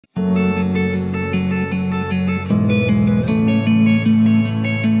Hello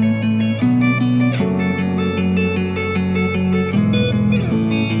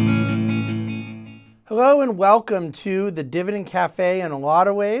and welcome to the Dividend Cafe. In a lot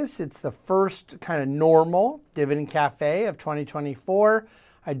of ways, it's the first kind of normal Dividend Cafe of 2024.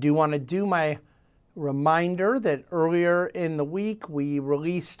 I do want to do my reminder that earlier in the week we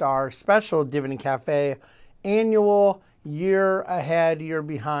released our special Dividend Cafe annual year ahead, year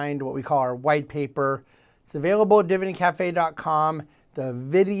behind, what we call our white paper. It's available at dividendcafe.com. The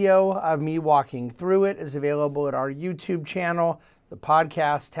video of me walking through it is available at our YouTube channel. The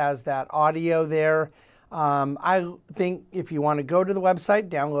podcast has that audio there. I think if you want to go to the website,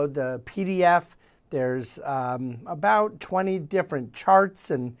 download the PDF. There's about 20 different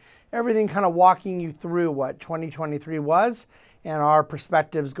charts and everything kind of walking you through what 2023 was and our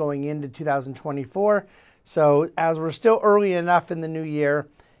perspectives going into 2024. So as we're still early enough in the new year,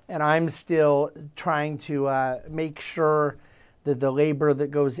 and I'm still trying to make sure that the labor that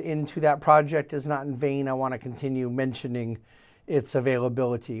goes into that project is not in vain, I want to continue mentioning its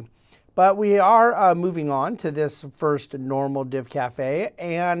availability. But we are moving on to this first normal Div Cafe,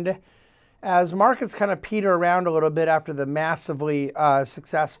 and as markets kind of peter around a little bit after the massively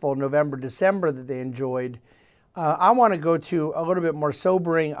successful November, December that they enjoyed, I want to go to a little bit more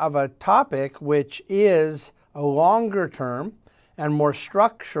sobering of a topic, which is a longer term and more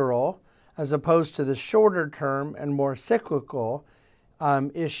structural, as opposed to the shorter term and more cyclical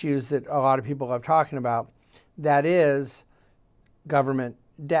issues that a lot of people are talking about. That is government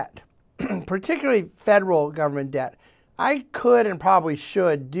debt, particularly federal government debt. I could and probably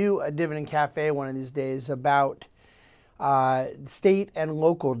should do a Dividend Cafe one of these days about state and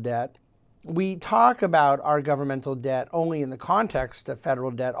local debt. We talk about our governmental debt only in the context of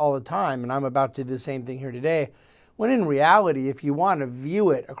federal debt all the time, and I'm about to do the same thing here today, when in reality, if you want to view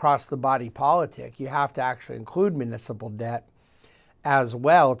it across the body politic, you have to actually include municipal debt as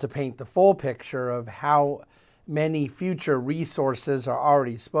well to paint the full picture of how many future resources are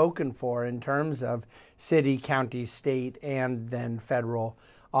already spoken for in terms of city, county, state, and then federal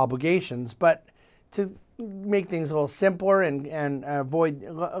obligations. But to make things a little simpler and avoid,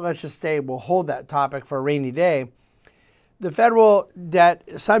 let's just say we'll hold that topic for a rainy day, the federal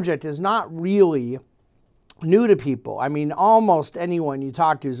debt subject is not really new to people. I mean, almost anyone you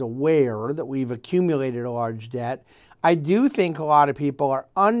talk to is aware that we've accumulated a large debt. I do think a lot of people are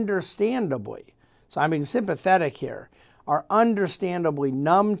understandably, so I'm being sympathetic here, are understandably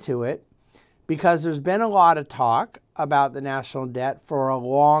numb to it because there's been a lot of talk about the national debt for a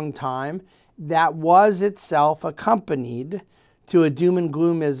long time that was itself accompanied to a doom and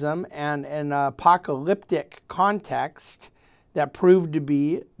gloomism and an apocalyptic context that proved to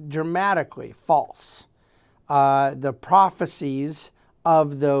be dramatically false. The prophecies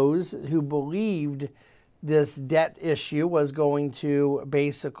of those who believed this debt issue was going to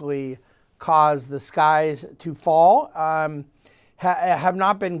basically cause the skies to fall have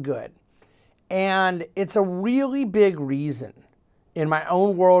not been good. And it's a really big reason in my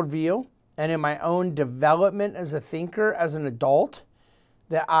own worldview and in my own development as a thinker, as an adult,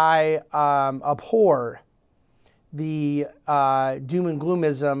 that I abhor the doom and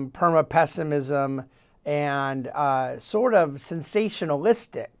gloomism, perma-pessimism, and sort of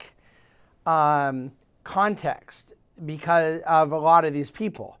sensationalistic context because of a lot of these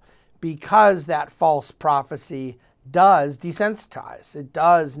people. Because that false prophecy does desensitize, it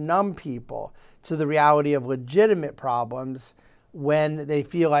does numb people to the reality of legitimate problems when they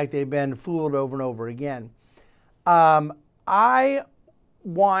feel like they've been fooled over and over again. I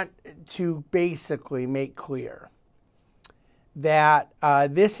want to basically make clear that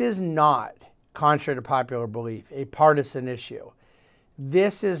this is not, contrary to popular belief, a partisan issue.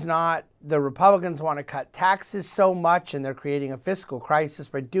 This is not the Republicans want to cut taxes so much and they're creating a fiscal crisis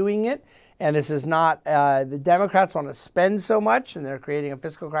by doing it. And this is not the Democrats want to spend so much and they're creating a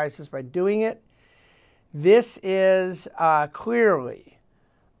fiscal crisis by doing it. This is clearly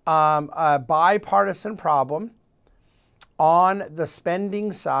a bipartisan problem on the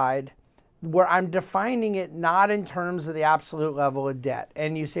spending side where I'm defining it not in terms of the absolute level of debt.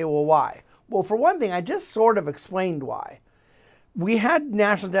 And you say, well, why? Well, for one thing, I just sort of explained why. We had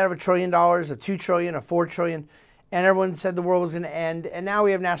national debt of $1 trillion, of $2 trillion, of $4 trillion, and everyone said the world was going to end. And now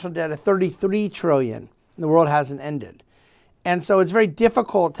we have national debt of $33 trillion, and the world hasn't ended. And so it's very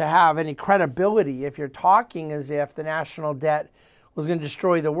difficult to have any credibility if you're talking as if the national debt was going to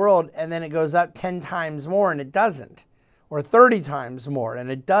destroy the world, and then it goes up 10 times more, and it doesn't, or 30 times more,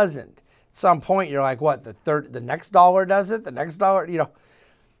 and it doesn't. At some point, you're like, what, the next dollar does it? The next dollar, you know.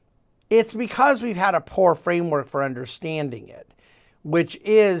 It's because we've had a poor framework for understanding it. which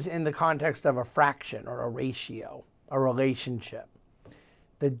is in the context of a fraction or a ratio, a relationship.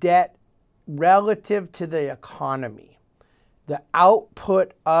 The debt relative to the economy, the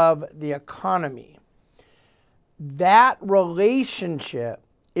output of the economy, that relationship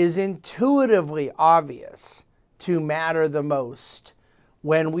is intuitively obvious to matter the most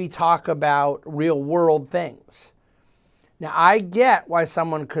when we talk about real world things. Now, I get why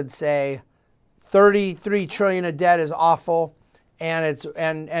someone could say 33 trillion of debt is awful, and it's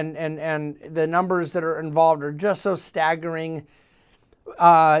and the numbers that are involved are just so staggering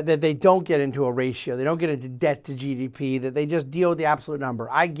that they don't get into a ratio. They don't get into debt to GDP, that they just deal with the absolute number.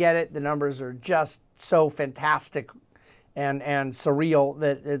 I get it. The numbers are just so fantastic and surreal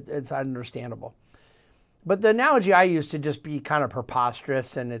that it's understandable. But the analogy I use to just be kind of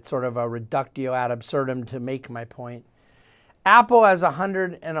preposterous, and it's sort of a reductio ad absurdum to make my point. Apple has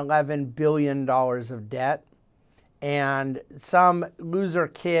 $111 billion of debt, and some loser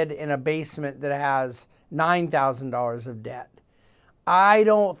kid in a basement that has $9,000 of debt. I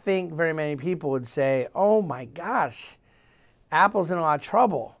don't think very many people would say, oh my gosh, Apple's in a lot of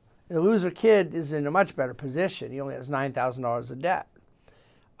trouble. The loser kid is in a much better position. He only has $9,000 of debt.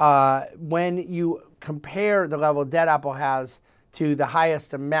 When you compare the level of debt Apple has to the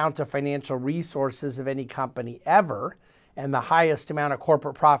highest amount of financial resources of any company ever, and the highest amount of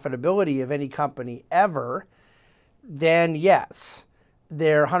corporate profitability of any company ever, then yes,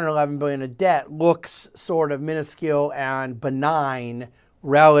 their $111 billion of debt looks sort of minuscule and benign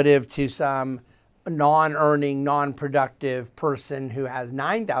relative to some non-earning, non-productive person who has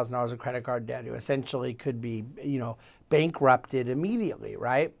 $9,000 of credit card debt, who essentially could be, bankrupted immediately,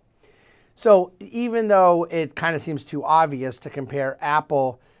 right? So even though it kind of seems too obvious to compare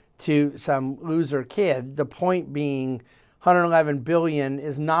Apple to some loser kid, the point being 111 billion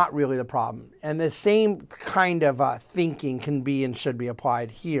is not really the problem. And the same kind of thinking can be and should be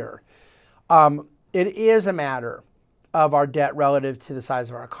applied here. It is a matter of our debt relative to the size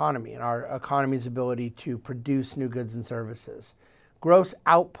of our economy and our economy's ability to produce new goods and services. Gross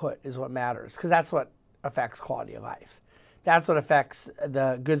output is what matters, because that's what affects quality of life. That's what affects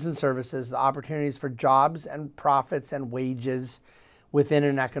the goods and services, the opportunities for jobs and profits and wages within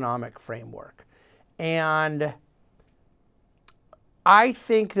an economic framework. And I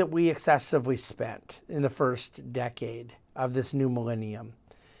think that we excessively spent in the first decade of this new millennium.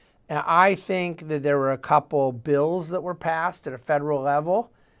 And I think that there were a couple bills that were passed at a federal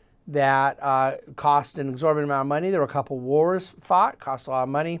level that cost an exorbitant amount of money. There were a couple wars fought, cost a lot of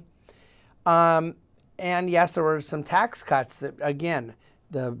money. And yes, there were some tax cuts that, again,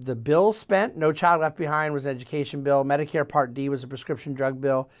 the bills spent. No Child Left Behind was an education bill. Medicare Part D was a prescription drug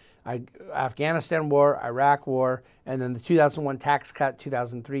bill. Afghanistan war, Iraq war, and then the 2001 tax cut,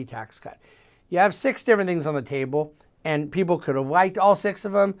 2003 tax cut. You have 6 different things on the table, and people could have liked all 6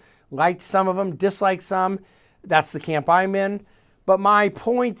 of them, liked some of them, disliked some. That's the camp I'm in. But my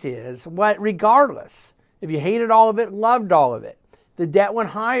point is, regardless, if you hated all of it, loved all of it, the debt went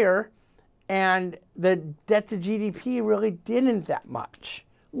higher, and the debt to GDP really didn't that much,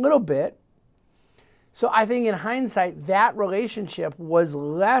 a little bit. So I think in hindsight, that relationship was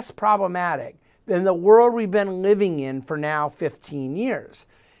less problematic than the world we've been living in for now 15 years.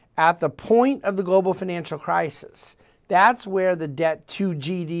 At the point of the global financial crisis, that's where the debt to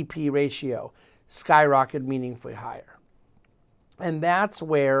GDP ratio skyrocketed meaningfully higher. And that's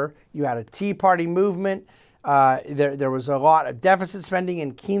where you had a Tea Party movement. There was a lot of deficit spending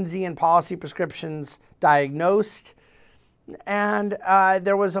and Keynesian policy prescriptions diagnosed. And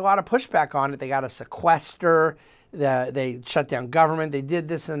there was a lot of pushback on it. They got a sequester. They shut down government. They did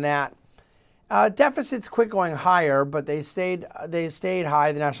this and that. Deficits quit going higher, but they stayed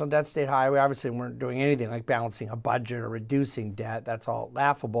high. The national debt stayed high. We obviously weren't doing anything like balancing a budget or reducing debt. That's all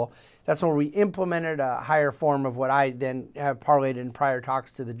laughable. That's where we implemented a higher form of what I then have parlayed in prior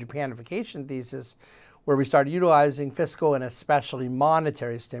talks to the Japanification thesis, where we started utilizing fiscal and especially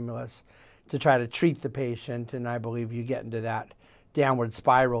monetary stimulus to try to treat the patient, and I believe you get into that downward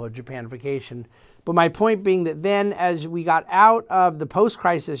spiral of Japanification. But my point being that then as we got out of the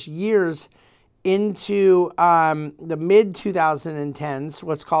post-crisis years into the mid-2010s,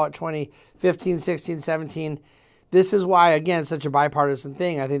 let's call it 2015, 16, 17, this is why, again, it's such a bipartisan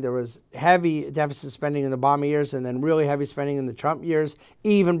thing. I think there was heavy deficit spending in the Obama years and then really heavy spending in the Trump years,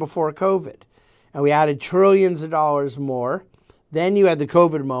 even before COVID. And we added trillions of dollars more. Then you had the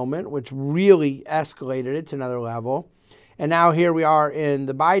COVID moment, which really escalated it to another level. And now here we are in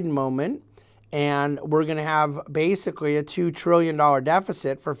the Biden moment, and we're going to have basically a $2 trillion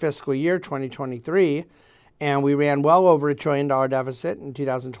deficit for fiscal year 2023. And we ran well over $1 trillion deficit in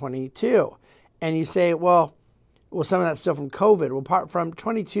 2022. And you say, well, Well, some of that's still from COVID. Well, apart from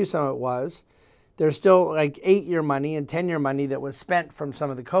 22, some of it was. There's still like 8-year money and 10-year money that was spent from some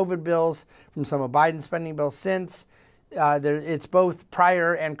of the COVID bills, from some of Biden's spending bills since. It's both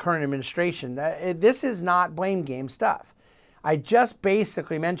prior and current administration. This is not blame game stuff. I just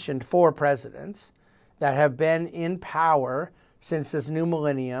basically mentioned 4 presidents that have been in power since this new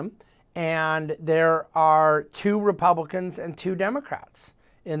millennium, and there are 2 Republicans and 2 Democrats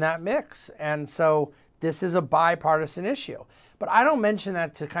in that mix. And so this is a bipartisan issue. But I don't mention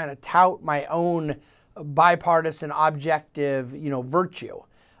that to kind of tout my own bipartisan objective, virtue.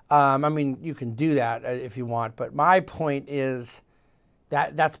 I mean, you can do that if you want, but my point is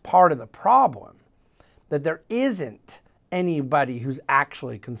that that's part of the problem, that there isn't anybody who's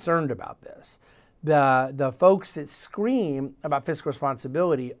actually concerned about this. The folks that scream about fiscal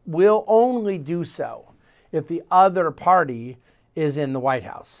responsibility will only do so if the other party is in the White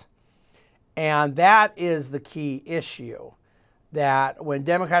House. And that is the key issue, that when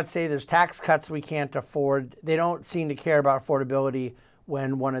Democrats say there's tax cuts we can't afford, they don't seem to care about affordability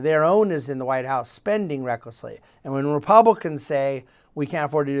when one of their own is in the White House spending recklessly. And when Republicans say we can't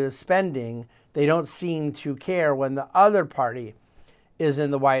afford to do the spending, they don't seem to care when the other party is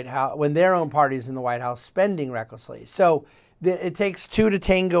in the White House, when their own party is in the White House spending recklessly. So it takes 2 to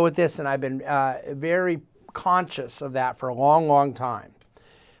tango with this, and I've been very conscious of that for a long, long time.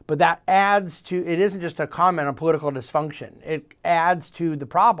 But that adds to, it isn't just a comment on political dysfunction. It adds to the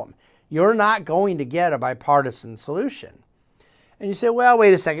problem. You're not going to get a bipartisan solution. And you say, well,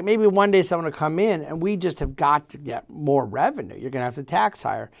 wait a second, maybe one day someone will come in and we just have got to get more revenue. You're going to have to tax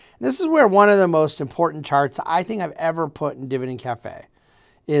higher. And this is where one of the most important charts I think I've ever put in Dividend Cafe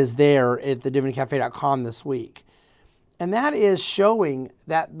is there at the dividendcafe.com this week. And that is showing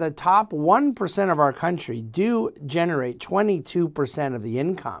that the top 1% of our country do generate 22% of the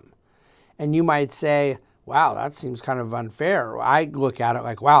income. And you might say, wow, that seems kind of unfair. I look at it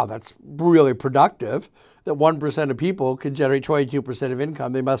like, wow, that's really productive that 1% of people could generate 22% of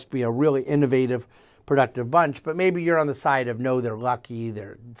income. They must be a really innovative, productive bunch. But maybe you're on the side of, no, they're lucky,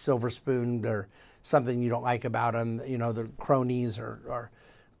 they're silver spoon, they're something you don't like about them, they're cronies or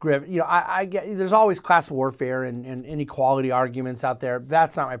I get, there's always class warfare and inequality arguments out there.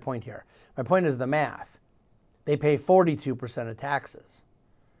 That's not my point here. My point is the math. They pay 42% of taxes.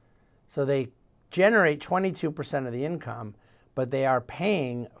 So they generate 22% of the income, but they are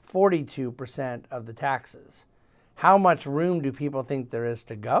paying 42% of the taxes. How much room do people think there is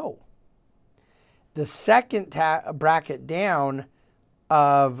to go? The second bracket down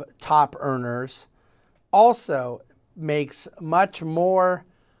of top earners also makes much more,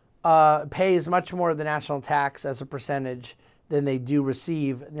 pays much more of the national tax as a percentage than they do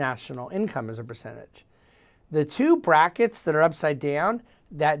receive national income as a percentage. The 2 brackets that are upside down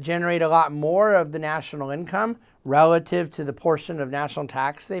that generate a lot more of the national income relative to the portion of national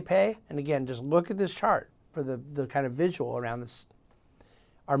tax they pay, and again, just look at this chart for the kind of visual around this,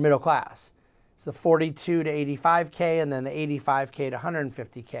 our middle class. It's the 42 to 85K and then the 85K to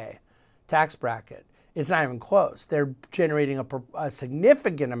 150K tax bracket. It's not even close. They're generating a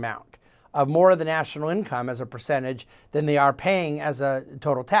significant amount of more of the national income as a percentage than they are paying as a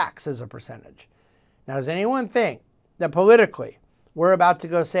total tax as a percentage. Now, does anyone think that politically we're about to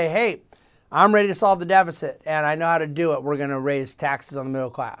go say, hey, I'm ready to solve the deficit and I know how to do it. We're going to raise taxes on the middle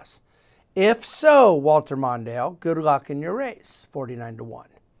class. If so, Walter Mondale, good luck in your race, 49 to 1.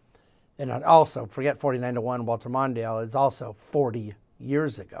 And also, forget 49 to 1, Walter Mondale is also 40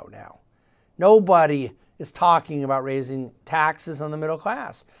 years ago now. Nobody is talking about raising taxes on the middle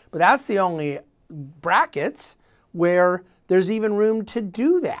class. But that's the only brackets where there's even room to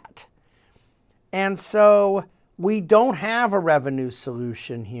do that. And so we don't have a revenue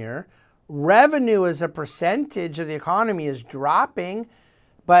solution here. Revenue as a percentage of the economy is dropping,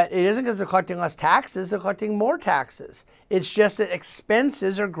 but it isn't because they're collecting less taxes, they're collecting more taxes. It's just that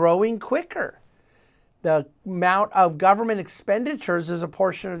expenses are growing quicker. The amount of government expenditures as a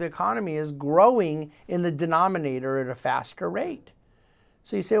portion of the economy is growing in the denominator at a faster rate.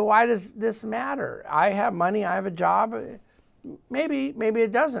 So you say, why does this matter? I have money, I have a job. Maybe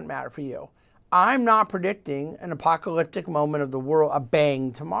it doesn't matter for you. I'm not predicting an apocalyptic moment of the world, a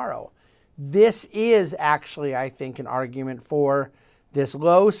bang tomorrow. This is actually, I think, an argument for this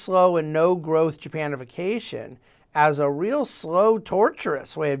low, slow, and no growth Japanification as a real slow,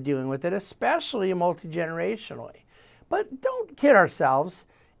 torturous way of dealing with it, especially multi-generationally. But don't kid ourselves.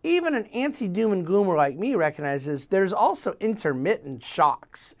 Even an anti-doom and gloomer like me recognizes there's also intermittent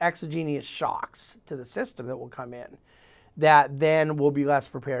shocks, exogenous shocks to the system that will come in that then we'll be less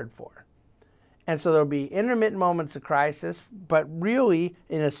prepared for. And so there'll be intermittent moments of crisis, but really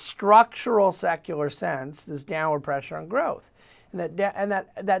in a structural secular sense, this downward pressure on growth. And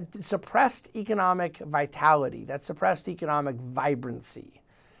that suppressed economic vitality, that suppressed economic vibrancy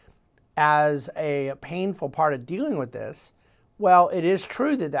as a painful part of dealing with this, well, it is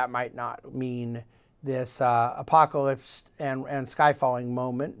true that that might not mean this apocalypse and sky falling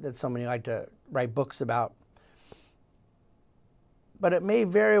moment that so many like to write books about. But it may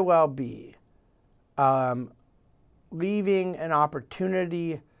very well be leaving an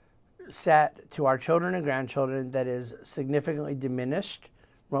opportunity set to our children and grandchildren that is significantly diminished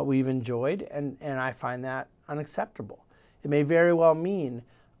from what we've enjoyed, and I find that unacceptable. It may very well mean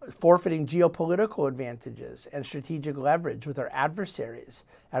forfeiting geopolitical advantages and strategic leverage with our adversaries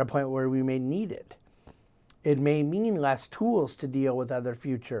at a point where we may need it. It may mean less tools to deal with other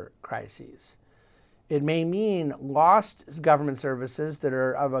future crises. It may mean lost government services that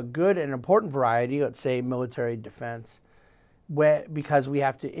are of a good and important variety, let's say military defense, because we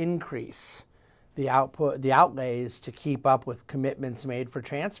have to increase the outlays to keep up with commitments made for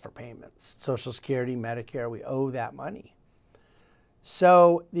transfer payments. Social Security, Medicare, we owe that money.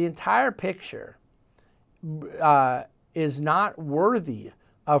 So the entire picture is not worthy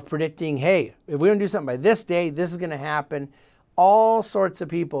of predicting, hey, if we don't do something by this day, this is going to happen. All sorts of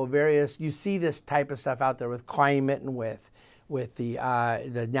people, you see this type of stuff out there with climate and with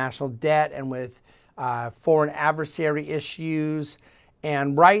the national debt and with foreign adversary issues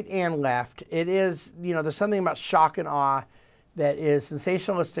and right and left. It is, there's something about shock and awe that is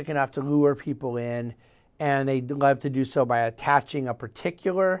sensationalistic enough to lure people in, and they love to do so by attaching a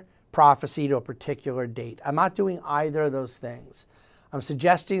particular prophecy to a particular date. I'm not doing either of those things. I'm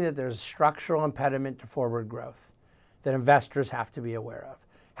suggesting that there's a structural impediment to forward growth that investors have to be aware of,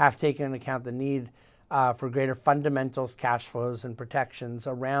 have taken into account the need for greater fundamentals, cash flows, and protections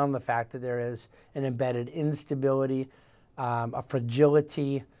around the fact that there is an embedded instability, a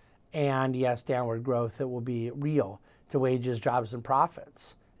fragility, and yes, downward growth that will be real to wages, jobs, and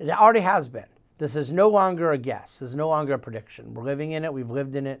profits. It already has been. This is no longer a guess. This is no longer a prediction. We're living in it. We've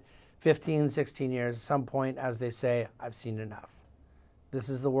lived in it 15, 16 years. At some point, as they say, I've seen enough. This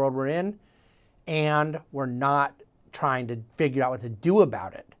is the world we're in, and we're not trying to figure out what to do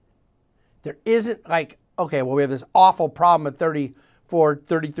about it. There isn't like, okay, well, we have this awful problem of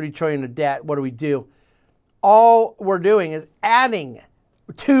 33 trillion of debt. What do we do? All we're doing is adding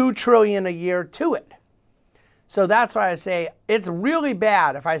 2 trillion a year to it. So that's why I say it's really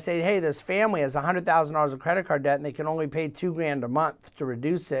bad if I say, hey, this family has $100,000 of credit card debt and they can only pay $2,000 a month to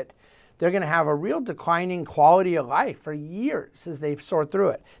reduce it. They're going to have a real declining quality of life for years as they sort through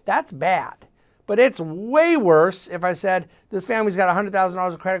it. That's bad. But it's way worse if I said this family's got $100,000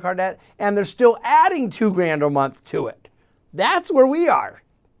 of credit card debt and they're still adding $2,000 a month to it. That's where we are.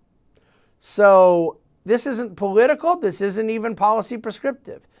 So this isn't political. This isn't even policy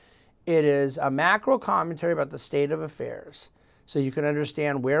prescriptive. It is a macro commentary about the state of affairs so you can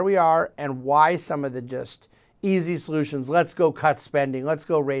understand where we are and why some of the just easy solutions, let's go cut spending, let's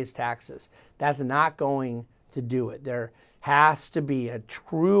go raise taxes, that's not going to do it. There has to be a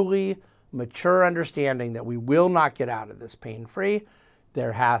truly mature understanding that we will not get out of this pain-free.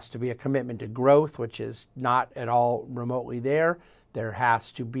 There has to be a commitment to growth, which is not at all remotely there. There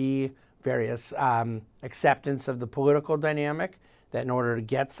has to be various acceptance of the political dynamic that in order to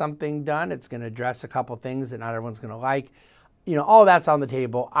get something done, it's going to address a couple things that not everyone's going to like. All that's on the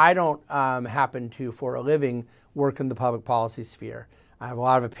table. I don't happen to, for a living, work in the public policy sphere. I have a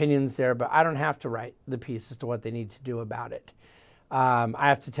lot of opinions there, but I don't have to write the piece as to what they need to do about it. I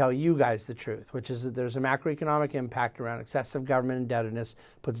have to tell you guys the truth, which is that there's a macroeconomic impact around excessive government indebtedness,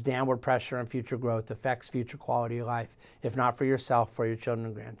 puts downward pressure on future growth, affects future quality of life, if not for yourself, for your children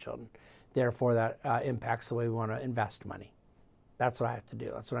and grandchildren. Therefore, that impacts the way we want to invest money. That's what I have to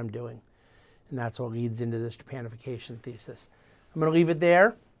do. That's what I'm doing. And that's what leads into this Japanification thesis. I'm going to leave it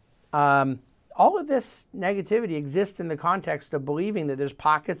there. All of this negativity exists in the context of believing that there's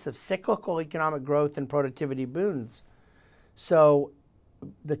pockets of cyclical economic growth and productivity boons. So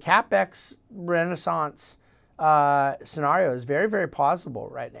the CapEx renaissance scenario is very, very plausible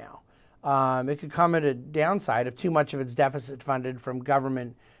right now. It could come at a downside if too much of it's deficit funded from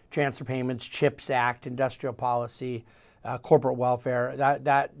government transfer payments, CHIPS Act, industrial policy, corporate welfare.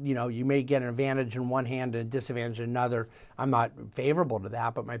 You may get an advantage in one hand and a disadvantage in another. I'm not favorable to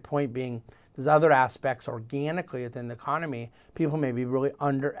that, but my point being, there's other aspects organically within the economy people may be really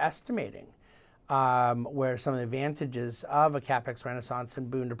underestimating. Where some of the advantages of a CapEx renaissance and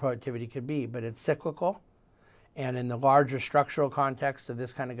boon to productivity could be, but it's cyclical. And in the larger structural context of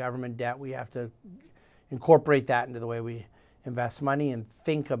this kind of government debt, we have to incorporate that into the way we invest money and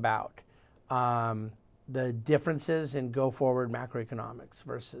think about the differences in go-forward macroeconomics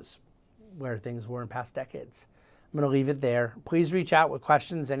versus where things were in past decades. I'm going to leave it there. Please reach out with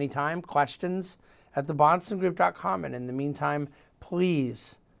questions anytime, questions@thebahnsengroup.com. And in the meantime,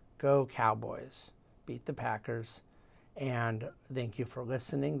 please go Cowboys, beat the Packers. And thank you for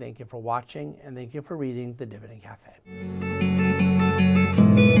listening, thank you for watching, and thank you for reading the Dividend Cafe.